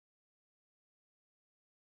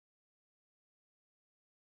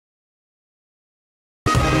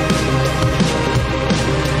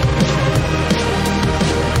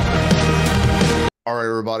right,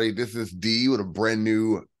 everybody. This is D with a brand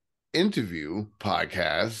new interview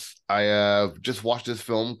podcast. I just watched this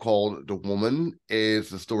film called The Woman.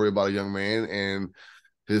 It's a story about a young man and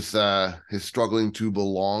his struggling to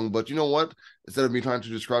belong. But you know what? Instead of me trying to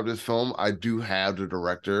describe this film, I do have the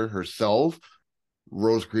director herself,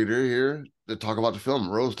 Rose Kreider, here to talk about the film.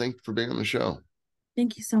 Rose, thank you for being on the show.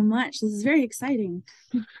 Thank you so much. This is very exciting.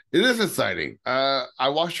 It is exciting. I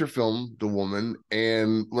watched your film, The Woman,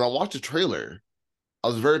 and when I watched the trailer, I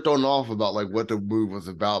was very thrown off about like what the movie was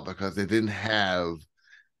about because they didn't have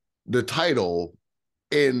the title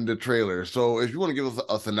in the trailer. So if you want to give us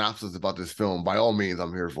a synopsis about this film, by all means,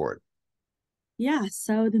 I'm here for it. Yeah,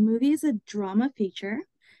 so the movie is a drama feature.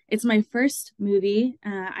 It's my first movie.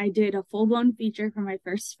 I did a full-blown feature for my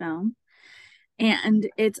first film, and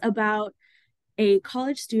it's about a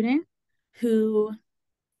college student who,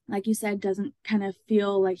 like you said, doesn't kind of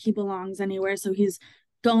feel like he belongs anywhere. So he's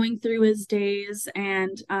going through his days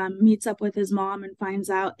and meets up with his mom and finds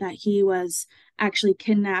out that he was actually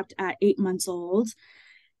kidnapped at 8 months old.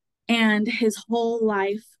 And his whole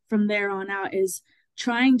life from there on out is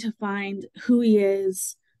trying to find who he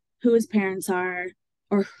is, who his parents are,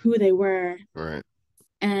 or who they were, All right.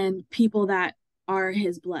 and people that are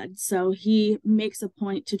his blood. So he makes a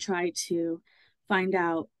point to try to find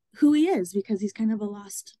out who he is because he's kind of a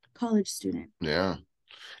lost college student. Yeah.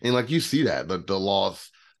 And like you see that, the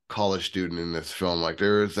lost college student in this film. Like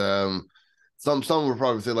there's some would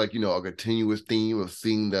probably say like, a continuous theme of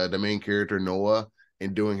seeing the main character Noah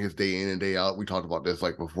and doing his day in and day out. We talked about this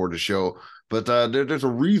like before the show, but there's a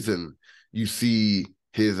reason you see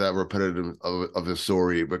his repetitive of his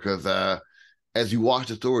story because as you watch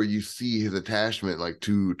the story, you see his attachment like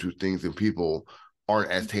to things and people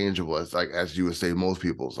aren't as tangible as like as you would say most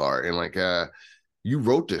people's are. And like you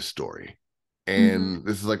wrote this story, Mm-hmm. and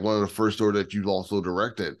this is like one of the first story that you also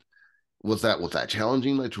directed. Was that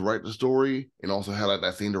challenging, like to write the story and also have like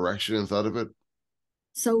that same direction inside of it?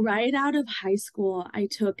 So, right out of high school, I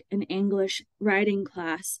took an English writing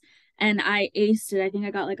class and I aced it. I think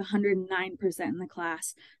I got like 109% in the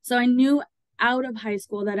class. So, I knew out of high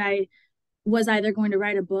school that I was either going to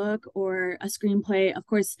write a book or a screenplay. Of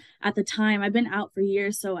course, at the time, I've been out for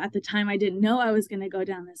years. So, at the time, I didn't know I was going to go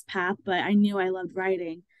down this path, but I knew I loved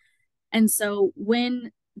writing. And so,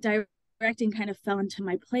 when directing kind of fell into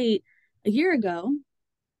my plate a year ago,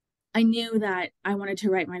 I knew that I wanted to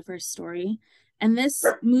write my first story. And this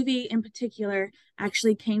movie in particular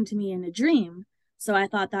actually came to me in a dream. So I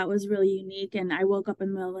thought that was really unique. And I woke up in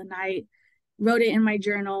the middle of the night, wrote it in my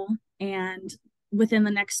journal, and within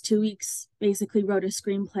the next 2 weeks, basically wrote a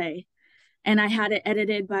screenplay. And I had it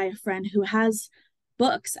edited by a friend who has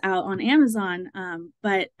books out on Amazon.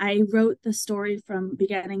 But I wrote the story from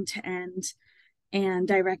beginning to end and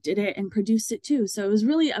directed it and produced it too. So it was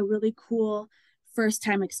really a really cool first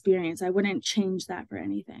time experience. I wouldn't change that for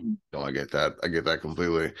anything. No, I get that. I get that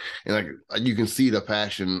completely. And like you can see the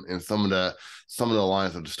passion in some of the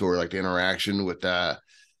lines of the story, like the interaction with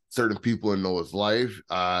certain people in Noah's life.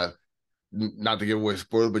 Not to give away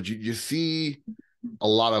spoilers, but you see a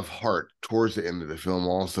lot of heart towards the end of the film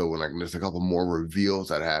also when like there's a couple more reveals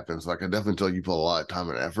that happen. So I can definitely tell you put a lot of time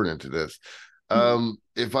and effort into this.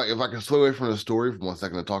 If I can sway away from the story for 1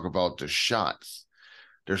 second to talk about the shots,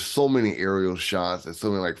 there's so many aerial shots and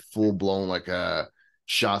so many like full blown like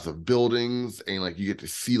shots of buildings and like you get to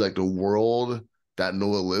see like the world that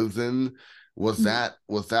Noah lives in. Was that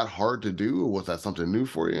hard to do, or was that something new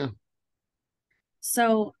for you?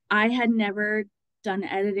 So I had never done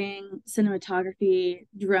editing, cinematography,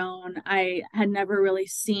 drone. I had never really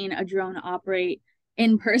seen a drone operate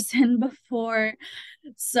in person before.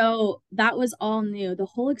 So that was all new. The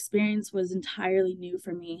whole experience was entirely new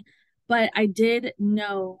for me. But I did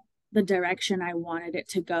know the direction I wanted it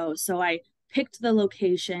to go. So I picked the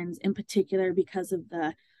locations in particular because of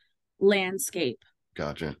the landscape.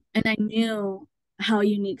 Gotcha. And I knew how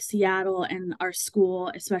unique Seattle and our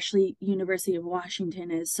school, especially University of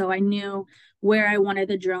Washington, is. So I knew where I wanted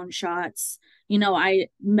the drone shots. I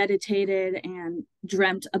meditated and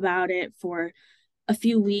dreamt about it for a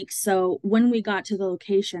few weeks. So when we got to the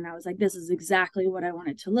location, I was like, this is exactly what I want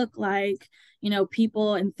it to look like.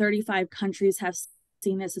 People in 35 countries have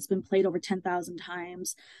seen this. It's been played over 10,000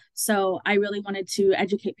 times. So I really wanted to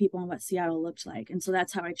educate people on what Seattle looked like. And so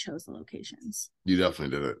that's how I chose the locations. You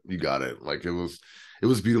definitely did it. You got it. Like it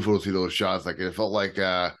was beautiful to see those shots. Like it felt like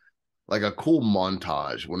a cool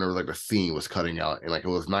montage whenever like the scene was cutting out, and like it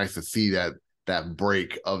was nice to see that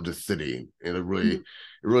break of the city, and it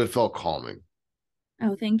really felt calming.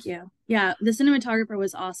 Oh, thank you. Yeah, the cinematographer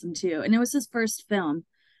was awesome too. And it was his first film.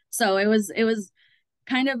 So it was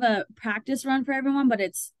kind of a practice run for everyone, but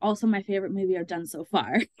it's also my favorite movie I've done so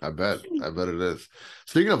far. I bet it is.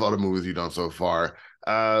 Speaking of other movies you've done so far,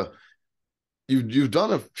 you've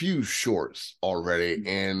done a few shorts already,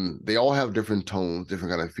 and they all have different tones,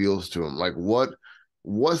 different kind of feels to them. Like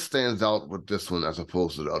what stands out with this one as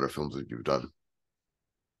opposed to the other films that you've done?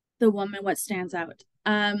 The Woman, what stands out?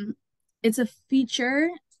 It's a feature,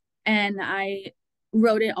 and I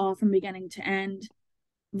wrote it all from beginning to end,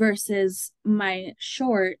 versus my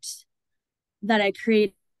short that I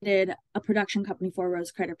created a production company for, Rose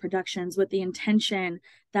Kreider Productions, with the intention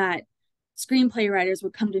that screenplay writers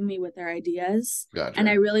would come to me with their ideas. And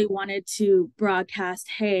I Gotcha. really wanted to broadcast,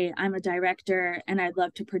 hey, I'm a director and I'd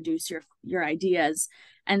love to produce your ideas.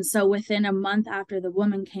 And so within a month after The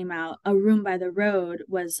Woman came out, A Room by the Road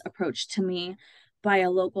was approached to me by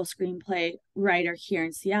a local screenplay writer here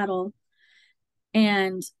in Seattle,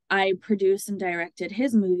 and I produced and directed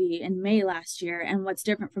his movie in May last year. And what's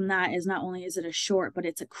different from that is not only is it a short, but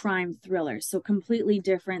it's a crime thriller. So completely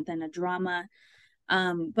different than a drama.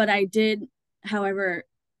 But I did, however,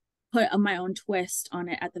 put my own twist on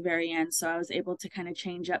it at the very end. So I was able to kind of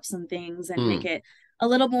change up some things and make Hmm. it a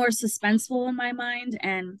little more suspenseful in my mind.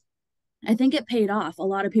 And I think it paid off. A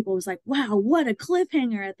lot of people was like, wow, what a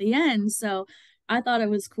cliffhanger at the end. So I thought it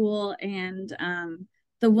was cool. And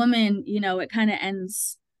The Woman, it kind of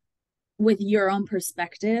ends with your own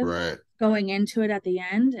perspective Right. going into it at the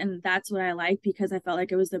end. And that's what I like, because I felt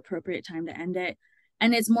like it was the appropriate time to end it.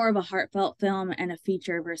 And it's more of a heartfelt film and a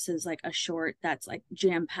feature versus like a short that's like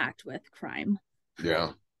jam packed with crime.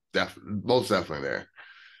 Yeah. Most definitely there.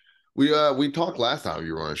 We talked last time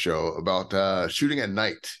you were on a show about shooting at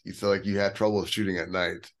night. You feel like you had trouble shooting at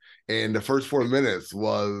night. And the first 4 minutes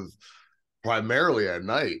was primarily at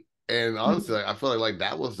night. And honestly, I feel like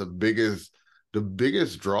that was the biggest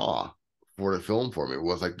draw for the film for me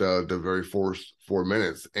was like the very first 4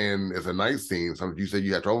 minutes. And it's a night scene, something you said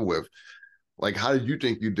you had trouble with. Like, how did you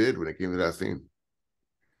think you did when it came to that scene?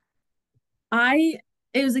 I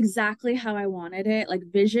it was exactly how I wanted it. Like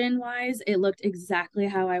vision wise, it looked exactly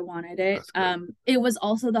how I wanted it. That's good. It was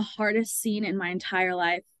also the hardest scene in my entire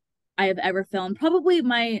life I have ever filmed. Probably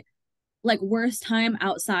my like worst time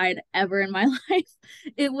outside ever in my life.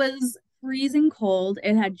 It was freezing cold.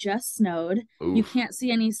 It had just snowed. You Oof. can't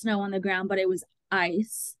see any snow on the ground, but it was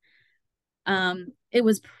ice. It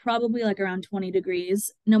was probably like around 20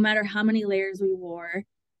 degrees. No matter how many layers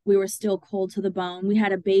we were still cold to the bone. We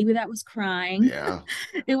had a baby that was crying. Yeah.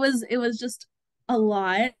 It was just a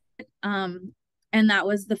lot. Um, and that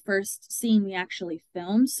was the first scene we actually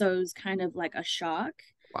filmed, so it was kind of like a shock.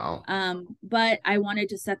 Wow. But I wanted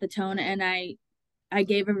to set the tone, and I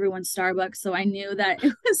gave everyone Starbucks, so I knew that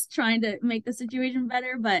it was trying to make the situation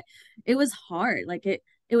better, but it was hard. Like it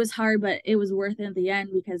was hard, but it was worth it in the end,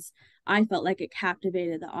 because I felt like it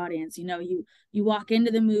captivated the audience. You walk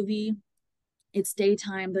into the movie, it's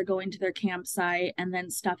daytime, they're going to their campsite, and then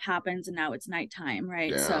stuff happens, and now it's nighttime,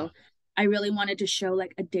 right? Yeah. So I really wanted to show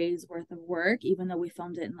like a day's worth of work, even though we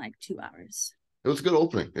filmed it in like 2 hours. It was a good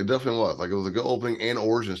opening. It definitely was. Like it was a good opening and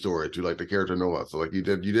origin story to like the character Noah. So like you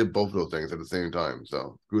did both of those things at the same time.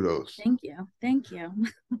 So kudos. Thank you. Thank you.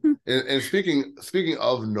 And speaking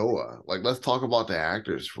of Noah, like let's talk about the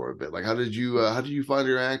actors for a bit. Like how did you find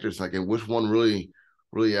your actors? Like and which one really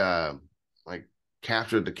like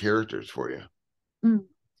captured the characters for you? Mm,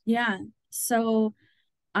 yeah. So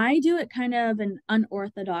I do it kind of an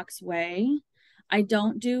unorthodox way. I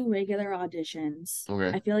don't do regular auditions.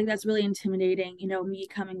 Okay. I feel like that's really intimidating. Me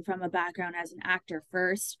coming from a background as an actor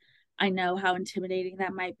first, I know how intimidating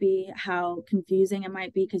that might be, how confusing it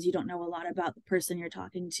might be, because you don't know a lot about the person you're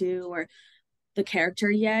talking to or the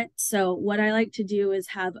character yet. So, what I like to do is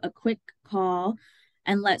have a quick call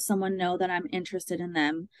and let someone know that I'm interested in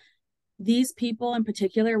them. These people in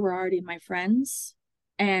particular were already my friends,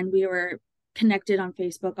 and we were connected on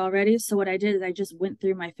Facebook already. So what I did is I just went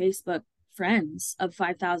through my Facebook friends of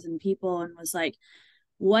 5,000 people and was like,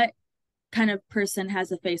 what kind of person has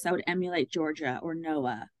a face that would emulate Georgia or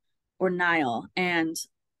Noah or Niall? And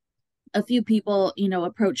a few people,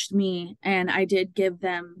 approached me, and I did give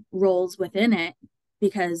them roles within it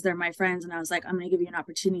because they're my friends. And I was like, I'm going to give you an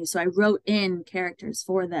opportunity. So I wrote in characters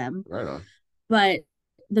for them. Right on. But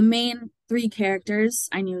the main three characters,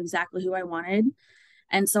 I knew exactly who I wanted.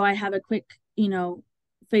 And so I have a quick,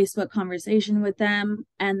 Facebook conversation with them.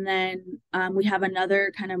 And then we have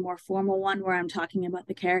another kind of more formal one where I'm talking about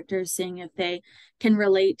the characters, seeing if they can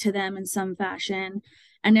relate to them in some fashion.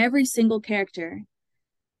 And every single character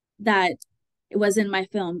that was in my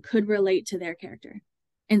film could relate to their character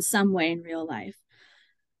in some way in real life.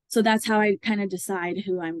 So that's how I kind of decide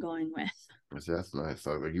who I'm going with. That's nice.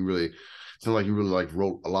 So like you really Sounds like you really like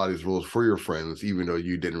wrote a lot of these rules for your friends, even though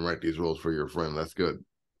you didn't write these rules for your friend. That's good.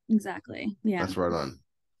 Exactly. Yeah. That's right on.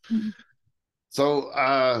 Mm. So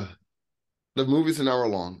the movie's an hour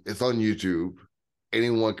long. It's on YouTube.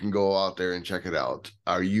 Anyone can go out there and check it out.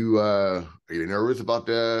 Are you nervous about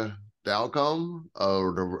the outcome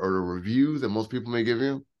or the reviews that most people may give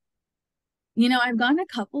you? You know, I've gotten a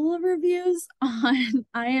couple of reviews on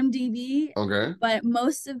IMDb, Okay. but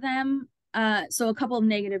most of them, so a couple of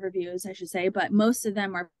negative reviews, I should say, but most of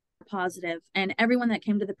them are positive. And everyone that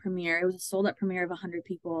came to the premiere, it was a sold out premiere of 100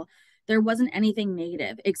 people. There wasn't anything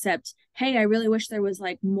negative except, hey, I really wish there was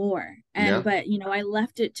like more. And, Yeah. but, you know, I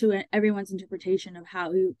left it to everyone's interpretation of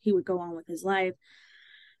how he would go on with his life.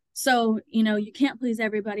 So, you know, you can't please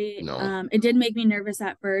everybody. No. It did make me nervous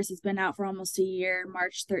at first. It's been out for almost a year,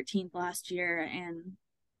 March 13th last year, and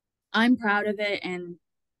I'm proud of it, and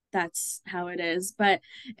that's how it is. But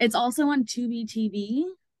it's also on Tubi TV,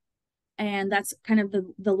 and that's kind of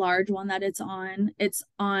the large one that it's on. It's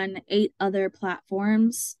on 8 other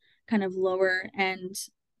platforms, kind of lower end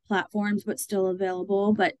platforms, but still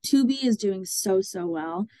available. But Tubi is doing so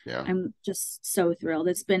well. Yeah. I'm just so thrilled.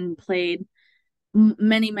 It's been played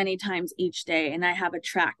many times each day, and I have a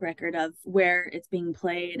track record of where it's being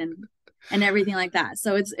played and everything like that.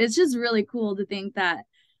 So it's just really cool to think that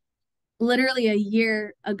literally a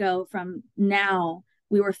year ago from now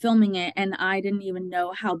we were filming it and I didn't even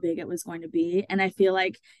know how big it was going to be, and I feel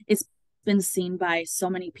like it's been seen by so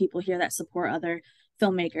many people here that support other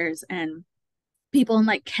filmmakers and people in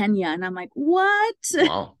like Kenya, and I'm like, what?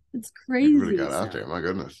 Wow. It's You really crazy. got out there. So My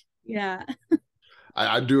goodness. yeah.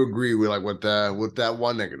 I do agree with like with that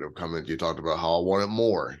one negative comment you talked about how I wanted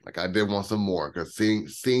more. Like I did want some more because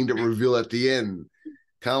seeing the reveal at the end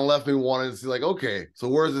kind of left me wanting to see like, okay, so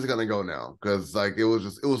where's this gonna go now? Because like it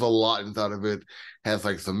was a lot inside of it. Has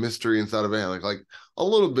like some mystery inside of it, like a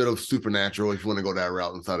little bit of supernatural if you want to go that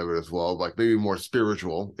route inside of it as well. Like maybe more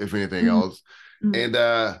spiritual, if anything else. Mm-hmm.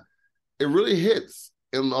 And it really hits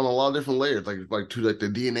on a lot of different layers, like to like the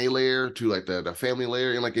DNA layer, to like the family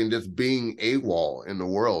layer, and like in just being AWOL in the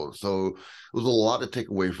world. So it was a lot to take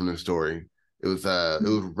away from this story. It was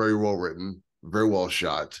very well written, very well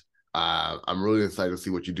shot. I'm really excited to see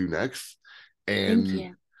what you do next, Thank and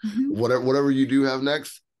you. Mm-hmm. whatever you do have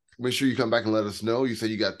next, make sure you come back and let us know. You said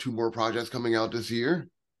you got 2 more projects coming out this year.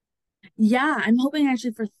 Yeah, I'm hoping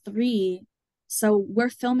actually for 3. So we're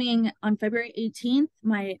filming on February 18th.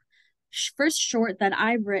 My first short that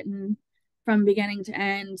I've written from beginning to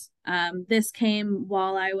end. This came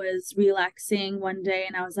while I was relaxing one day,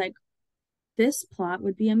 and I was like, this plot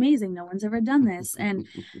would be amazing. No one's ever done this. And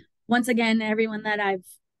once again, everyone that I've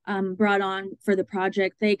brought on for the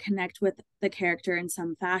project, they connect with the character in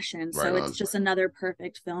some fashion. Right So it's on. just another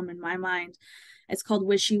perfect film in my mind. It's called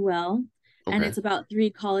Wish You Well, and Okay. it's about 3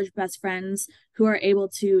 college best friends who are able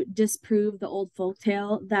to disprove the old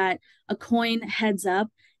folktale that a coin heads up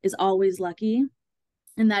is always lucky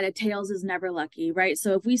and that a tails is never lucky, right?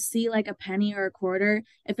 So if we see like a penny or a quarter,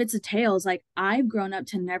 if it's a tails, like I've grown up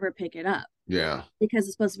to never pick it up Yeah, because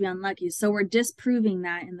it's supposed to be unlucky. So we're disproving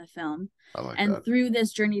that in the film. I like And that. through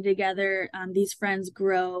this journey together, these friends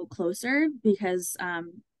grow closer because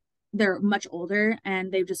they're much older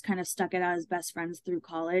and they've just kind of stuck it out as best friends through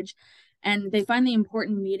college. And they find the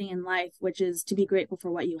important meaning in life, which is to be grateful for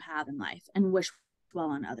what you have in life and wish well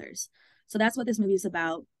on others. So that's what this movie is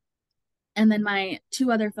about. And then my 2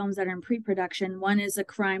 other films that are in pre-production, one is a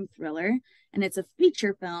crime thriller and it's a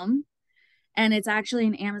feature film, and it's actually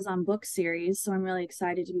an Amazon book series, so I'm really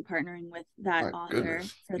excited to be partnering with that My author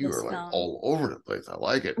goodness, for you this are like film. all over the place. I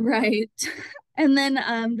like it. Right. And then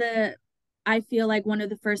the I feel like one of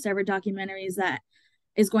the first ever documentaries that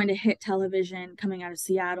is going to hit television coming out of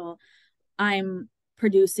Seattle. I'm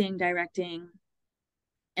producing, directing,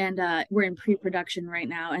 and we're in pre-production right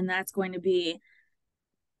now, and that's going to be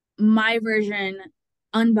my version,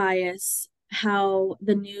 unbiased, how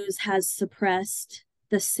the news has suppressed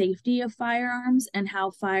the safety of firearms and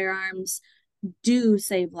how firearms do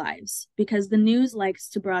save lives, because the news likes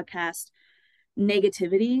to broadcast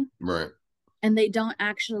negativity Right. and they don't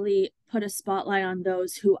actually put a spotlight on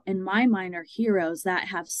those who in my mind are heroes that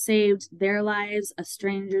have saved their lives, a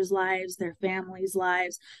stranger's lives, their families'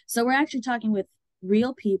 lives. So we're actually talking with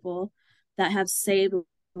real people that have saved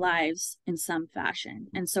lives in some fashion,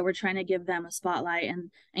 and so we're trying to give them a spotlight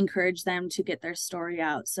and encourage them to get their story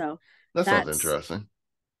out. So That sounds that's interesting.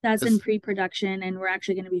 that's in It's pre-production, and we're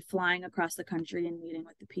actually going to be flying across the country and meeting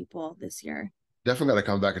with the people this year. definitely got to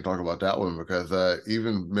come back and talk about that one because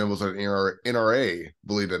even members of the NRA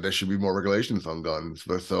believe that there should be more regulations on guns.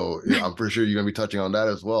 But so yeah, I'm pretty sure you're going to be touching on that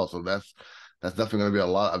as well. So That's definitely going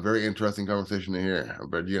to be a very interesting conversation to hear.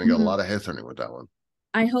 But you're going to get a Mhm. lot of head turning with that one.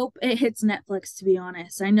 I hope it hits Netflix, to be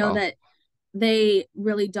honest. I know Oh, that they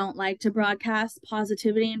really don't like to broadcast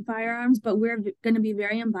positivity in firearms, but we're going to be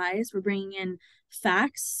very unbiased. We're bringing in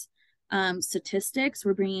facts, statistics,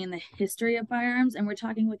 we're bringing in the history of firearms, and we're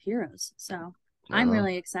talking with heroes. So right I'm on.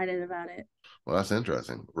 really excited about it. Well, that's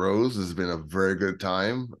interesting. Rose, this has been a very good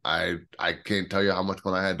time. I can't tell you how much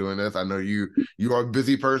fun I had doing this. I know you are a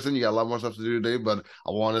busy person. You got a lot more stuff to do today, but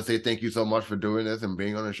I want to say thank you so much for doing this and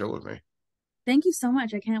being on the show with me. Thank you so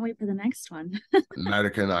much. I can't wait for the next one.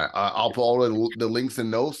 Neither can I. I'll put all the links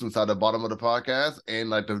and notes inside the bottom of the podcast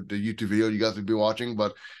and like the YouTube video you guys will be watching.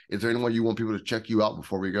 But is there anyone you want people to check you out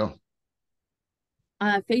before we go?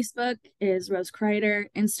 Facebook is Rose Kreider.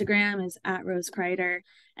 Instagram is at Rose Kreider.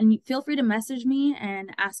 And feel free to message me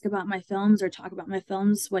and ask about my films or talk about my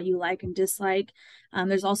films, what you like and dislike.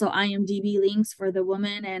 There's also IMDb links for The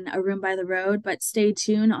Woman and A Room by the Road, but stay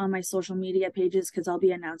tuned on my social media pages because I'll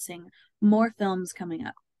be announcing more films coming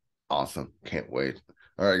up. Awesome. Can't wait.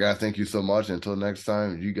 All right, guys. Thank you so much. Until next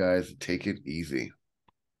time, you guys take it easy.